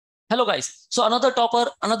Hello guys. So another topper,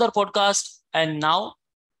 another podcast, and now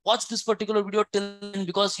watch this particular video till then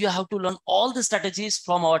because you have to learn all the strategies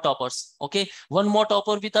from our toppers. Okay. One more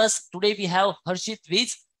topper with us. Today we have Harshit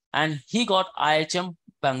Viz and he got IHM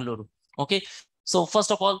Bangalore. Okay. So first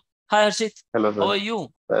of all, hi Harshit. Hello, How sir. are you?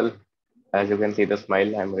 Well, as you can see the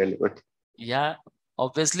smile, I'm really good. Yeah,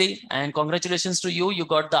 obviously. And congratulations to you. You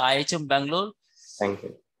got the IHM Bangalore. Thank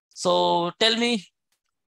you. So tell me,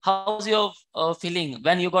 how was your feeling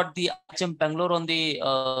when you got the IHM Bangalore on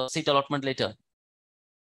the seat allotment later?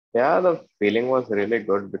 Yeah, the feeling was really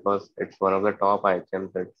good because it's one of the top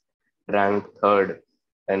IHMs. It's ranked third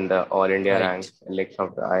in the All India Right. ranks list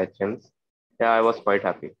of the IHMs. Yeah, I was quite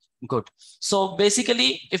happy. Good. So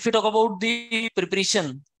basically, if you talk about the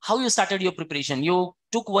preparation, how you started your preparation? You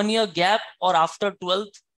took 1 year gap or after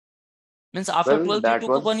 12th? Means after Well, 12th, you that took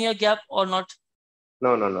a was 1 year gap or not?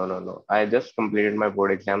 no. I just completed my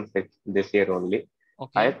board exams this year only. I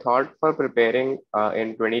Okay. thought for preparing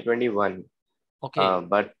in 2021, Okay.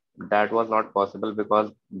 but that was not possible because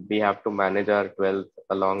we have to manage our 12th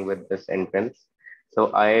along with this entrance. So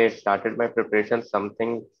I started my preparation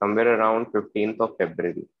somewhere around 15th of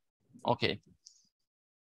February. Okay.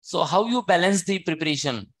 So how you balance the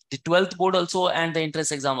preparation? The 12th board also and the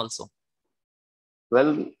entrance exam also?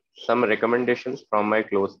 Well, some recommendations from my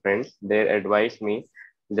close friends. They advised me,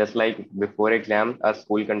 just like before exams, our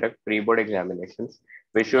school conduct pre-board examinations.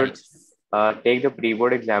 We should Right. take the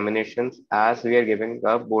pre-board examinations as we are giving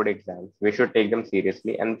our board exams. We should take them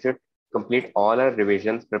seriously and we should complete all our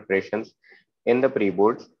revisions, preparations in the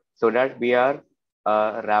pre-boards so that we have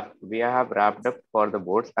wrapped up for the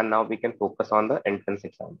boards and now we can focus on the entrance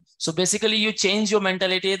exam. So basically, you change your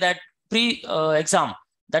mentality that pre-exam,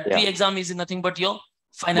 that Yeah, pre-exam is nothing but your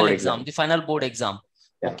final board exam, exam. the final board exam.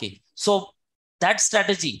 Yeah, Okay. So that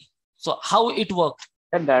strategy, so how it worked?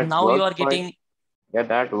 and that Now you worked are quite. getting Yeah,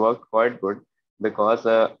 that worked quite good because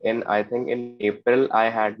in I think in April I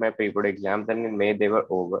had my pre-board exams and in May they were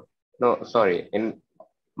over. No, okay. sorry, in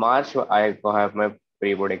March I have my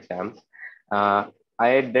pre-board exams. Uh, I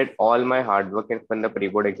did all my hard work in the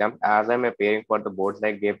pre-board exams. As I'm appearing for the boards,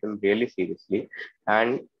 I gave them really seriously,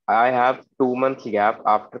 and I have 2 months gap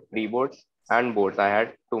after pre-boards and boards. I had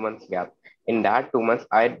 2 months gap. In that 2 months,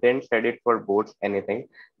 I didn't study for boards anything.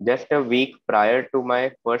 Just a week prior to my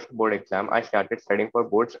first board exam, I started studying for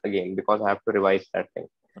boards again because I have to revise that thing.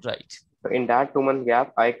 Right. So in that 2 month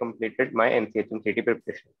gap, I completed my NCHMCT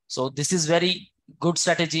preparation. So this is very good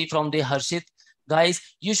strategy from the Harshit. Guys,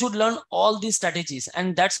 you should learn all these strategies.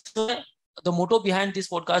 And that's why the motto behind this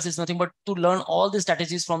podcast is nothing but to learn all the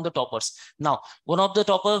strategies from the toppers. Now, one of the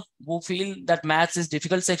topper who feel that maths is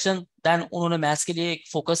difficult section, then उन्होंने maths के लिए एक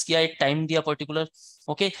focus किया, एक time दिया particular.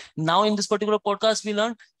 Okay. Now in this particular podcast, we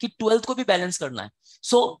learn कि 12th को भी balance करना है.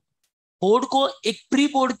 So बोर्ड को एक प्री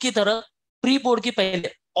बोर्ड की तरह प्री बोर्ड के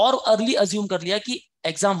पहले और अर्ली अज्यूम कर लिया कि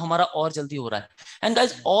एग्जाम हमारा और जल्दी हो रहा है. एंड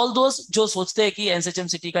गाइस ऑल दोस जो सोचते हैं कि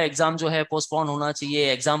एनसीएचएमसीटी का एग्जाम जो है पोस्टपोन होना चाहिए,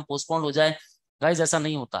 एग्जाम पोस्टपोन हो जाए, गाइस ऐसा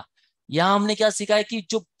नहीं होता. यहाँ हमने क्या सीखा है कि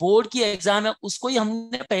जो बोर्ड की एग्जाम है उसको ही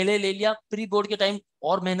हमने पहले ले लिया, प्री बोर्ड के टाइम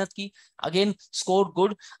और मेहनत की, अगेन स्कोर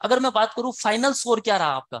गुड. अगर मैं बात करूं फाइनल स्कोर क्या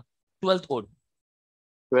रहा आपका 12th बोर्ड?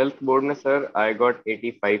 12th board में sir, I got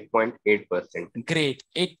 85.8%. Great,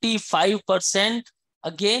 85%.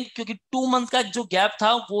 Again क्योंकि 2 मंथ का जो गैप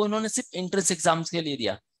था वो इन्होंने सिर्फ एंट्रेंस एग्जाम्स के लिए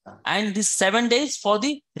दिया. And this 7 days for the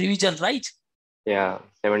revision, right? Yeah,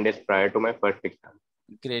 7 days prior to my first exam.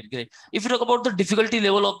 Great, great. If you talk about the difficulty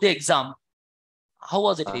level of the exam, how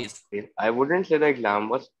was it? I wouldn't say the exam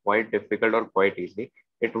was quite difficult or quite easy.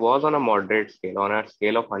 It was on a moderate scale. On a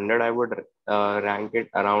scale of 100, I would rank it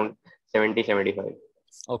around 70, 75.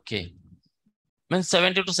 Okay. Mean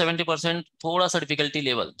 70 to 70% थोड़ा सा difficulty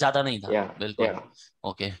level, ज्यादा नहीं था. बिल्कुल.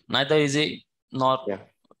 Okay, neither easy nor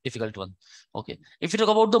difficult one. Okay. If you talk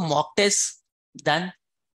about the mock test, then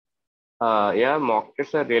yeah, mock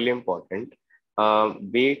tests are really important.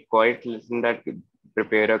 Be quite listen that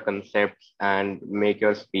prepare a concepts and make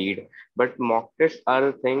your speed. But mock tests are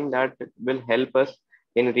the thing that will help us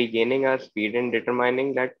in regaining our speed and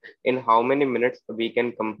determining that in how many minutes we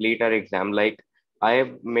can complete our exam. Like I have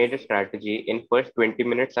made a strategy in first 20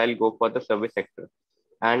 minutes, I'll go for the service sector.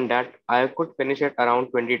 And that I could finish it around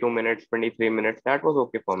 22 minutes, 23 minutes. That was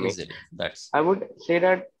okay for me. easily. That's I would say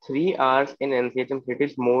that 3 hours in NCHMCT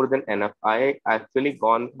is more than enough. I actually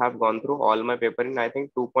have gone through all my paper in I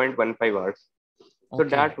think 2.15 hours. So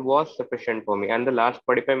that was sufficient for me. And the last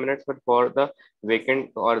 45 minutes were for the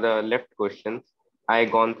vacant or the left questions. I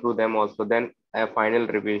gone through them also. Then a final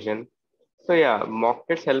revision. So yeah, mock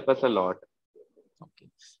tests help us a lot. okay.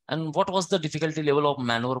 And what was the difficulty level of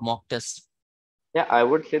Manoeuvre mock test? Yeah, I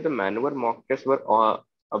would say the Manoeuvre mock tests were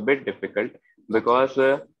a bit difficult because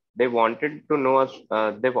they wanted to know us.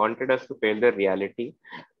 They wanted us to fail the reality,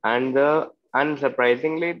 and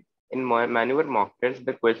unsurprisingly, in my maneuver mock test,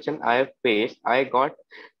 the question I have faced, I got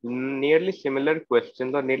nearly similar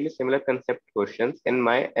questions or nearly similar concept questions in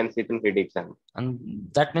my NCHMCT exam. And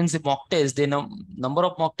that means the mock test, the number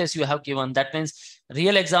of mock tests you have given, that means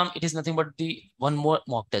real exam, it is nothing but the one more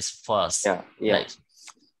mock test for us. Yeah, yeah. Right.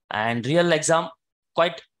 And real exam,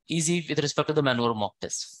 quite easy with respect to the maneuver mock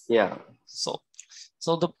test. Yeah. So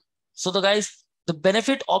the guys, the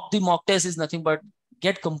benefit of the mock test is nothing but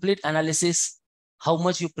get complete analysis, how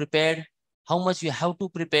much you prepared, how much you have to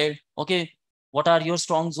prepare. Okay. What are your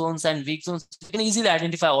strong zones and weak zones? You can easily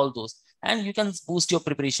identify all those and you can boost your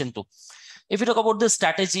preparation too. If you talk about the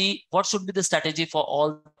strategy, what should be the strategy for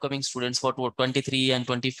all coming students for 23 and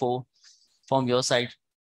 24 from your side?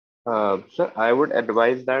 Sir, I would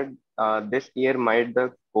advise that this year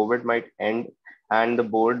the COVID might end and the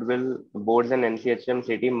boards and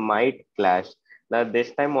NCHMCT might clash. Now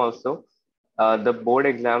this time also, the board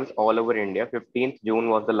exams all over India, 15th June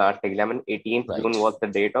was the last exam and 18th June was the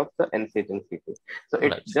date of the NCHMCT. So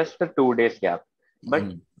it's just a 2 days gap. But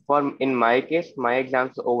in my case, my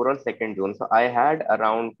exams over on 2nd June. So I had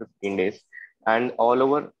around 15 days and all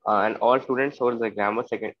over and all students who the exam was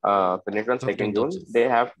finished on 2nd June, they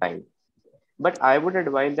have time. But I would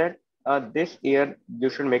advise that this year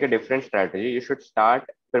you should make a different strategy. You should start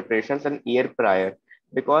preparations an year prior,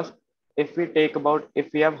 because if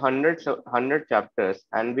we have 100 chapters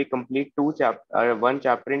and we complete one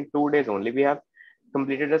chapter in 2 days only, we have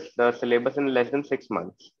completed the syllabus in less than 6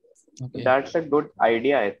 months. Okay. That's a good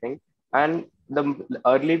idea, I think. And the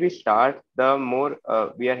early we start, the more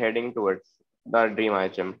we are heading towards the dream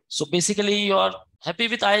IHM. So basically, you are happy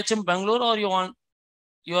with IHM Bangalore, or you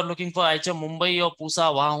are looking for IHM Mumbai or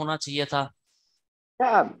Pusa? Wahan hona chahiye tha.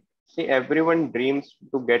 Yeah, see, everyone dreams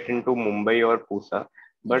to get into Mumbai or Pusa,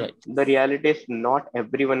 but the reality is not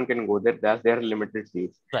everyone can go there. There are limited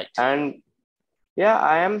seats. Right. And yeah,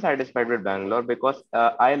 I am satisfied with Bangalore because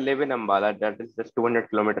I live in Ambala, that is just 200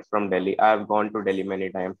 kilometers from Delhi. I have gone to Delhi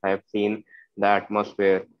many times. I have seen the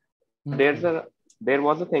atmosphere. There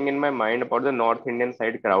was a thing in my mind about the North Indian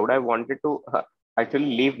side crowd. I wanted to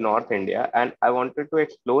actually leave North India and I wanted to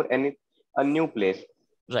explore a new place.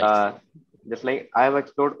 Right. Just like I have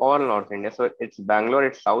explored all North India. So it's Bangalore,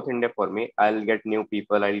 it's South India for me. I'll get new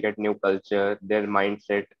people, I'll get new culture, their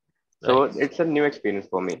mindset. So it's a new experience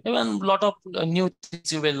for me. Even a lot of new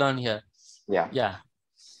things you will learn here. Yeah. Yeah.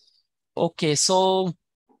 Okay. So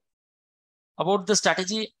about the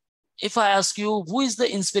strategy, if I ask you, who is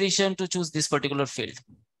the inspiration to choose this particular field?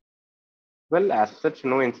 Well, as such,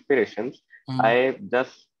 no inspirations. I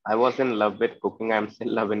was in love with cooking. I'm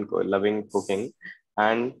still loving cooking.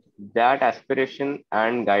 And that aspiration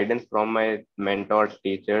and guidance from my mentors,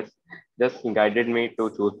 teachers, just guided me to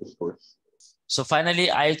choose this course. So finally,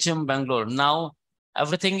 IHM Bangalore. Now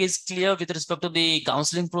everything is clear with respect to the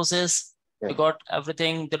counseling process. You got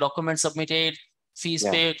everything, the documents submitted, fees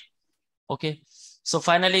paid. Okay. So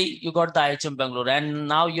finally, you got the IHM Bangalore, and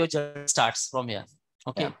now your journey starts from here.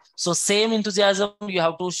 Okay. Yeah. So same enthusiasm you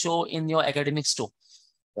have to show in your academics too.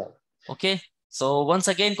 Yeah. Okay. So once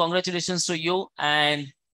again, congratulations to you. And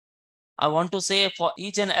I want to say for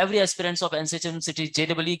each and every aspirants of NCHMCT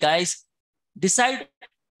JEE, guys, decide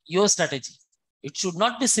your strategy. It should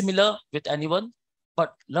not be similar with anyone,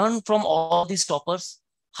 but learn from all these toppers,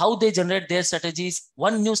 how they generate their strategies,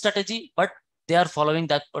 one new strategy, but they are following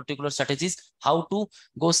that particular strategies, how to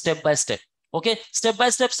go step by step. Okay, step by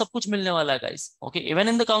step, सब कुछ मिलने वाला है, guys. Okay, even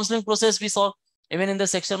in the counseling process, we saw, even in the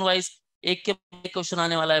section wise, एक के question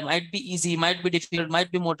आने वाला है, might be easy, might be difficult,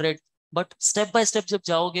 might be moderate, but step by step जब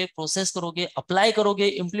जाओगे, process करोगे, apply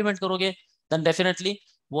करोगे, implement करोगे, then definitely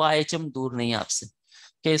वो IHM दूर नहीं है आपसे.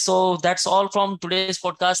 Okay, so that's all from today's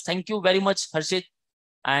podcast. Thank you very much, Harshit,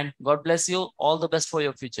 and God bless you. All the best for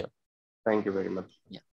your future. Thank you very much. Yeah.